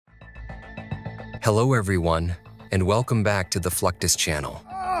Hello everyone, and welcome back to the Fluctus channel.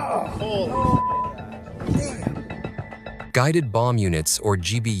 Guided bomb units, or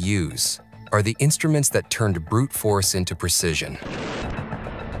GBUs, are the instruments that turned brute force into precision.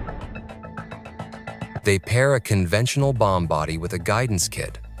 They pair a conventional bomb body with a guidance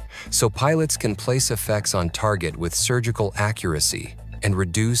kit, so pilots can place effects on target with surgical accuracy and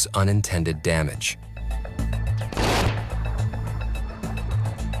reduce unintended damage.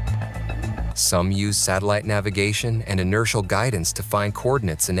 Some use satellite navigation and inertial guidance to find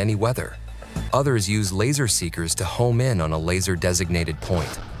coordinates in any weather. Others use laser seekers to home in on a laser-designated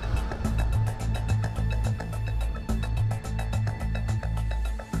point.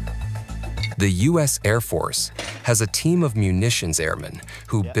 The U.S. Air Force has a team of munitions airmen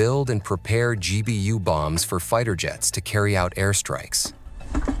who build and prepare GBU bombs for fighter jets to carry out airstrikes.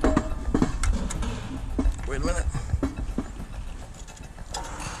 Wait a minute.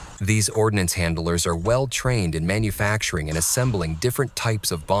 These ordnance handlers are well trained in manufacturing and assembling different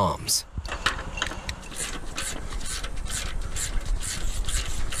types of bombs.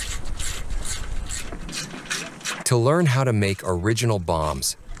 To learn how to make original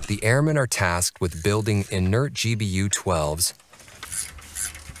bombs, the airmen are tasked with building inert GBU-12s,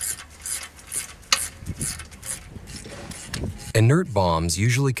 Inert bombs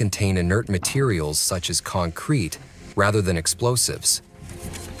usually contain inert materials such as concrete rather than explosives.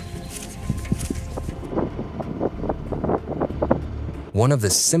 One of the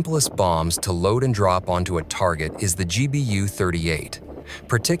simplest bombs to load and drop onto a target is the GBU-38,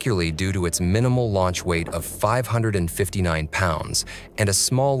 particularly due to its minimal launch weight of 559 pounds and a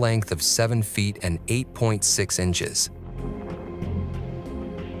small length of 7 feet and 8.6 inches.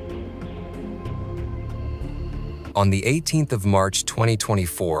 On the 18th of March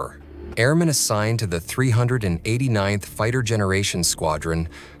 2024, airmen assigned to the 389th Fighter Generation Squadron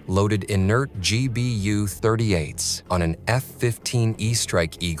loaded inert GBU-38s on an F-15E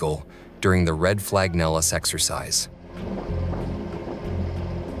Strike Eagle during the Red Flag Nellis exercise.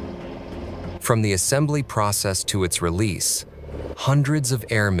 From the assembly process to its release, hundreds of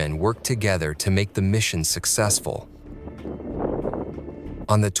airmen worked together to make the mission successful.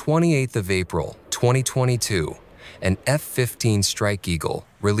 On the 28th of April, 2022, an F-15 Strike Eagle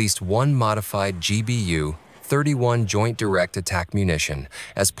released one modified GBU-31 Joint Direct Attack munition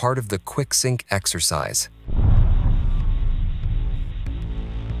as part of the Quick Sync exercise.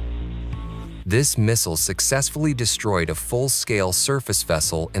 This missile successfully destroyed a full-scale surface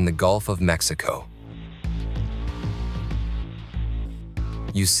vessel in the Gulf of Mexico.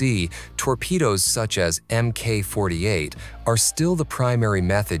 You see, torpedoes such as Mk-48 are still the primary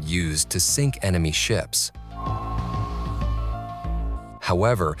method used to sink enemy ships.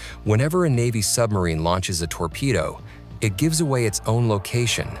 However, whenever a Navy submarine launches a torpedo, it gives away its own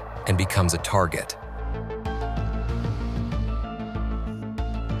location and becomes a target.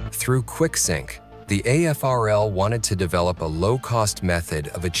 Through QuickSync, the AFRL wanted to develop a low-cost method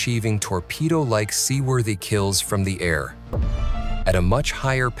of achieving torpedo-like seaworthy kills from the air at a much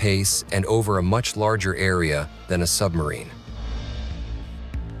higher pace and over a much larger area than a submarine.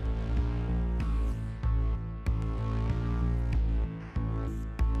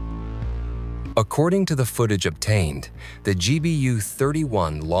 According to the footage obtained, the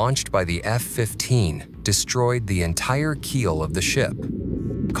GBU-31 launched by the F-15 destroyed the entire keel of the ship,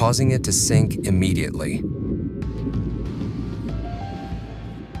 causing it to sink immediately.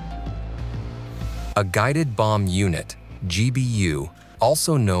 A guided bomb unit, GBU,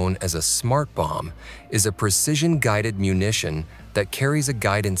 also known as a smart bomb, is a precision-guided munition that carries a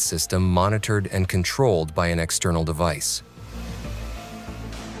guidance system monitored and controlled by an external device.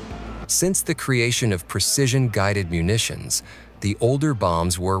 Since the creation of precision-guided munitions, the older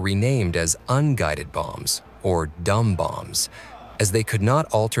bombs were renamed as unguided bombs, or dumb bombs, as they could not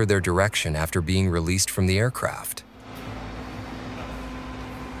alter their direction after being released from the aircraft.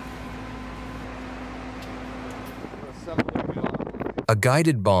 A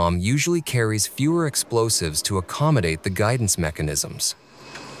guided bomb usually carries fewer explosives to accommodate the guidance mechanisms.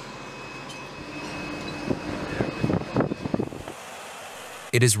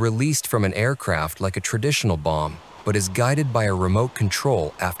 It is released from an aircraft like a traditional bomb, but is guided by a remote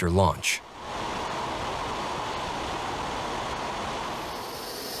control after launch.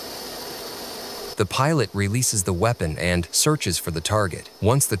 The pilot releases the weapon and searches for the target.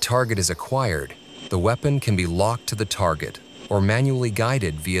 Once the target is acquired, the weapon can be locked to the target or manually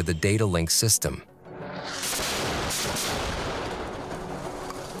guided via the data link system.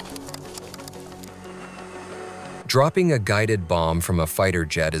 Dropping a guided bomb from a fighter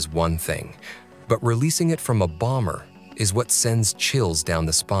jet is one thing, but releasing it from a bomber is what sends chills down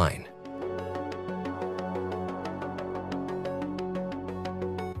the spine.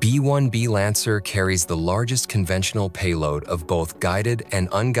 B-1B Lancer carries the largest conventional payload of both guided and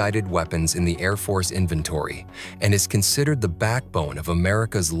unguided weapons in the Air Force inventory and is considered the backbone of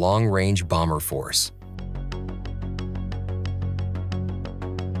America's long-range bomber force.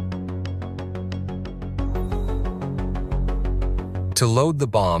 To load the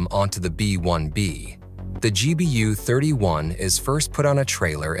bomb onto the B-1B, the GBU-31 is first put on a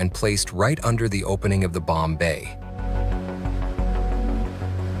trailer and placed right under the opening of the bomb bay.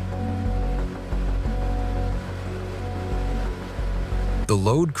 The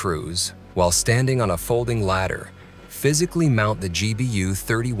load crews, while standing on a folding ladder, physically mount the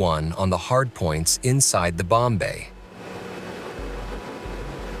GBU-31 on the hardpoints inside the bomb bay.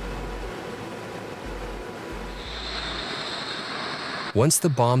 Once the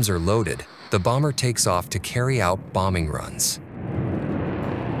bombs are loaded, the bomber takes off to carry out bombing runs.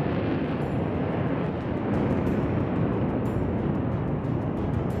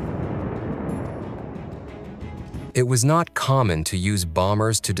 It was not common to use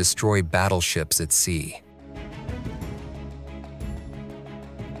bombers to destroy battleships at sea.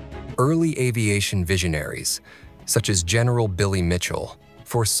 Early aviation visionaries, such as General Billy Mitchell,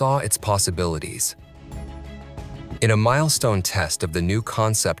 foresaw its possibilities. In a milestone test of the new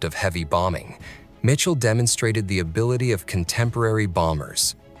concept of heavy bombing, Mitchell demonstrated the ability of contemporary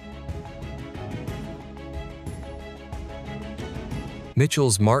bombers.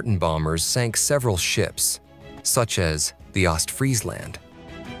 Mitchell's Martin bombers sank several ships, such as the Ostfriesland.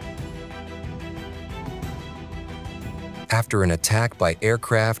 After an attack by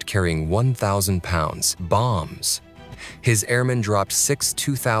aircraft carrying 1,000-pound bombs, his airmen dropped 6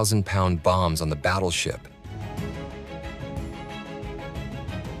 2,000-pound bombs on the battleship.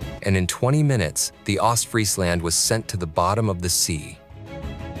 And in 20 minutes, the Ostfriesland was sent to the bottom of the sea.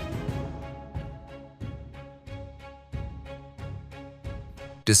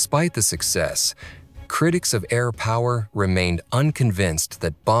 Despite the success, critics of air power remained unconvinced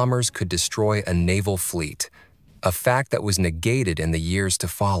that bombers could destroy a naval fleet, a fact that was negated in the years to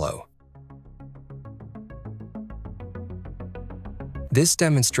follow. This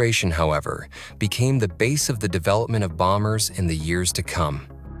demonstration, however, became the base of the development of bombers in the years to come.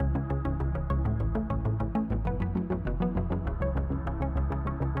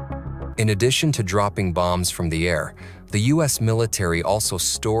 In addition to dropping bombs from the air, the U.S. military also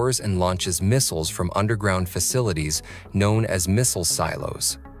stores and launches missiles from underground facilities known as missile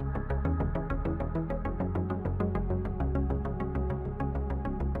silos.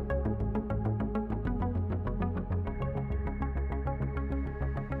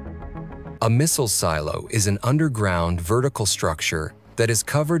 A missile silo is an underground vertical structure that is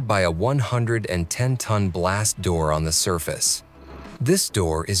covered by a 110-ton blast door on the surface. This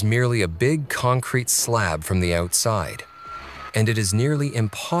door is merely a big concrete slab from the outside, and it is nearly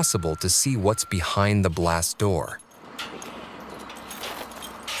impossible to see what's behind the blast door.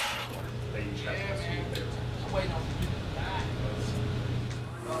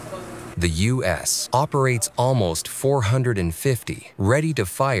 The U.S. operates almost 450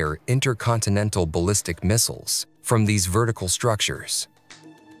 ready-to-fire intercontinental ballistic missiles from these vertical structures.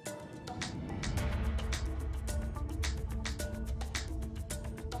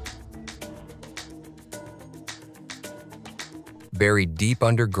 Buried deep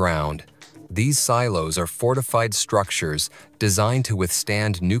underground, these silos are fortified structures designed to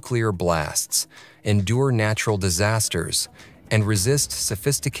withstand nuclear blasts, endure natural disasters, and resist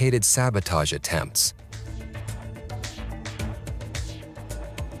sophisticated sabotage attempts.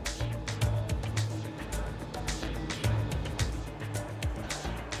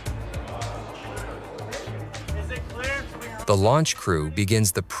 The launch crew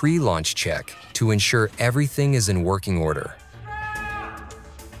begins the pre-launch check to ensure everything is in working order.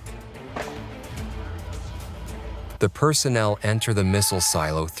 The personnel enter the missile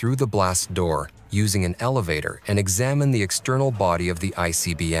silo through the blast door using an elevator and examine the external body of the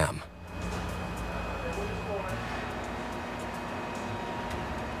ICBM.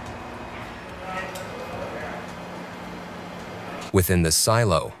 Within the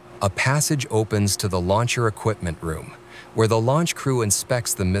silo, a passage opens to the launcher equipment room, where the launch crew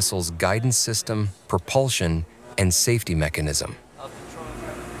inspects the missile's guidance system, propulsion, and safety mechanism.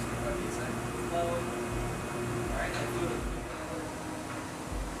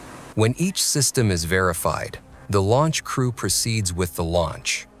 When each system is verified, the launch crew proceeds with the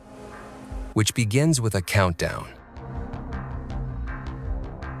launch, which begins with a countdown.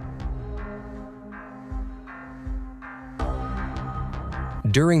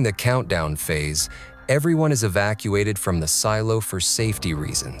 During the countdown phase, everyone is evacuated from the silo for safety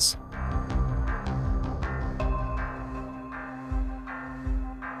reasons.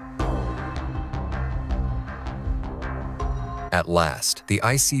 At last, the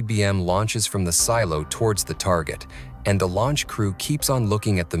ICBM launches from the silo towards the target, and the launch crew keeps on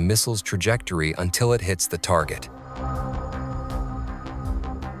looking at the missile's trajectory until it hits the target.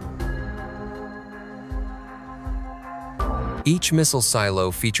 Each missile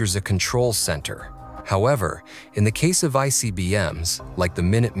silo features a control center. However, in the case of ICBMs, like the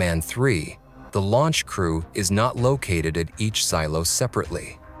Minuteman III, the launch crew is not located at each silo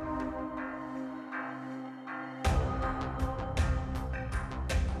separately.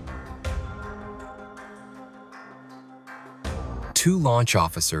 Two launch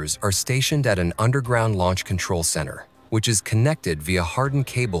officers are stationed at an underground launch control center, which is connected via hardened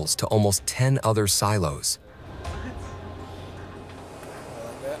cables to almost 10 other silos.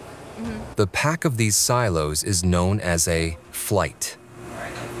 The pack of these silos is known as a flight.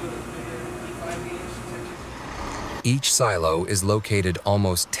 Each silo is located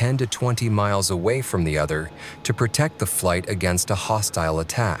almost 10 to 20 miles away from the other to protect the flight against a hostile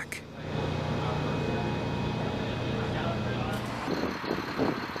attack.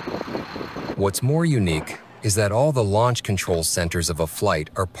 What's more unique is that all the launch control centers of a flight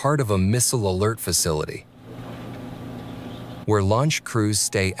are part of a missile alert facility, where launch crews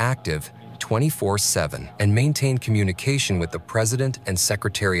stay active 24/7 and maintain communication with the President and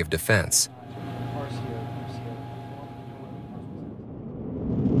Secretary of Defense.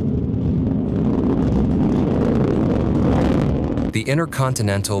 The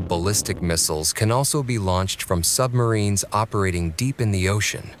intercontinental ballistic missiles can also be launched from submarines operating deep in the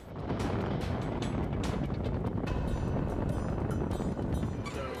ocean.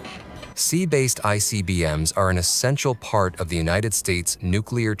 Sea-based ICBMs are an essential part of the United States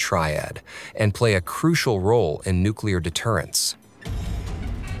nuclear triad and play a crucial role in nuclear deterrence.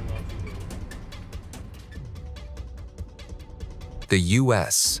 The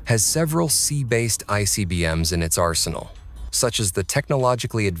U.S. has several sea-based ICBMs in its arsenal, such as the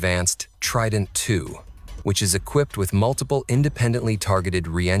technologically advanced Trident II, which is equipped with multiple independently targeted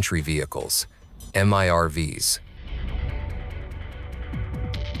reentry vehicles, MIRVs.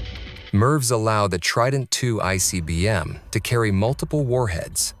 MIRVs allow the Trident II ICBM to carry multiple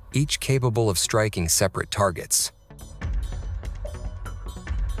warheads, each capable of striking separate targets.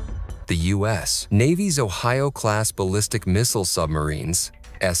 The U.S. Navy's Ohio-class ballistic missile submarines,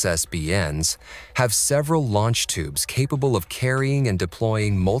 SSBNs, have several launch tubes capable of carrying and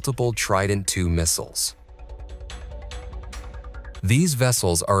deploying multiple Trident II missiles. These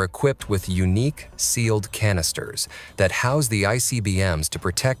vessels are equipped with unique, sealed canisters that house the ICBMs to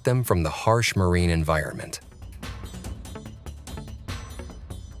protect them from the harsh marine environment.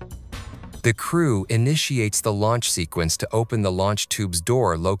 The crew initiates the launch sequence to open the launch tube's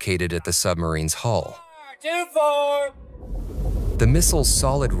door located at the submarine's hull. The missile's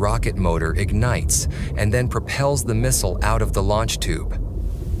solid rocket motor ignites and then propels the missile out of the launch tube.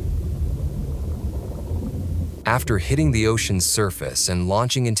 After hitting the ocean's surface and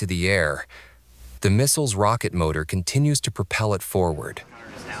launching into the air, the missile's rocket motor continues to propel it forward.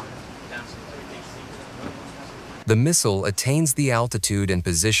 The missile attains the altitude and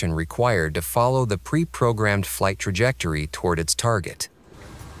position required to follow the pre-programmed flight trajectory toward its target.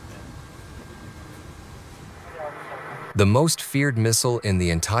 The most feared missile in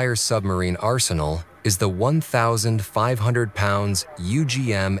the entire submarine arsenal is the 1,500-pound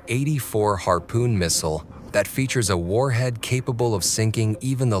UGM-84 Harpoon missile that features a warhead capable of sinking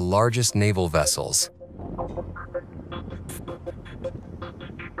even the largest naval vessels.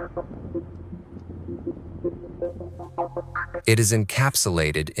 It is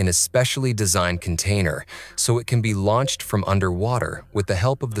encapsulated in a specially designed container, so it can be launched from underwater with the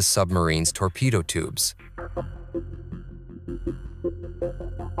help of the submarine's torpedo tubes.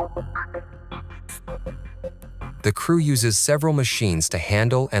 The crew uses several machines to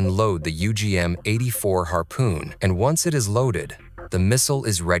handle and load the UGM-84 Harpoon, and once it is loaded, the missile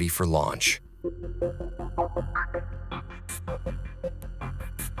is ready for launch.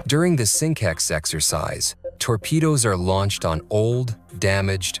 During the Synkex exercise, torpedoes are launched on old,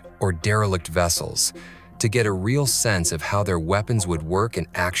 damaged, or derelict vessels to get a real sense of how their weapons would work in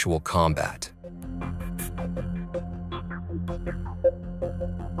actual combat.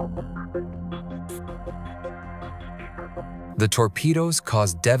 The torpedoes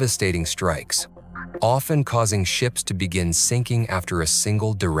cause devastating strikes, often causing ships to begin sinking after a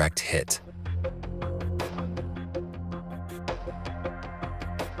single direct hit.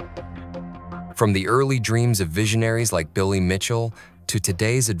 From the early dreams of visionaries like Billy Mitchell to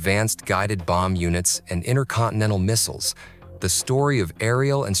today's advanced guided bomb units and intercontinental missiles, the story of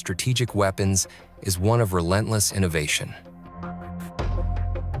aerial and strategic weapons is one of relentless innovation.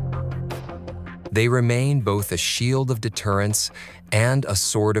 They remain both a shield of deterrence and a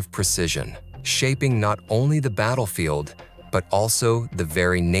sword of precision, shaping not only the battlefield, but also the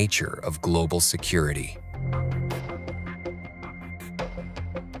very nature of global security.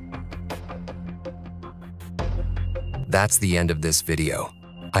 That's the end of this video.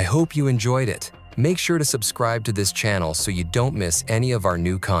 I hope you enjoyed it. Make sure to subscribe to this channel so you don't miss any of our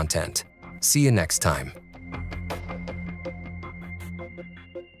new content. See you next time.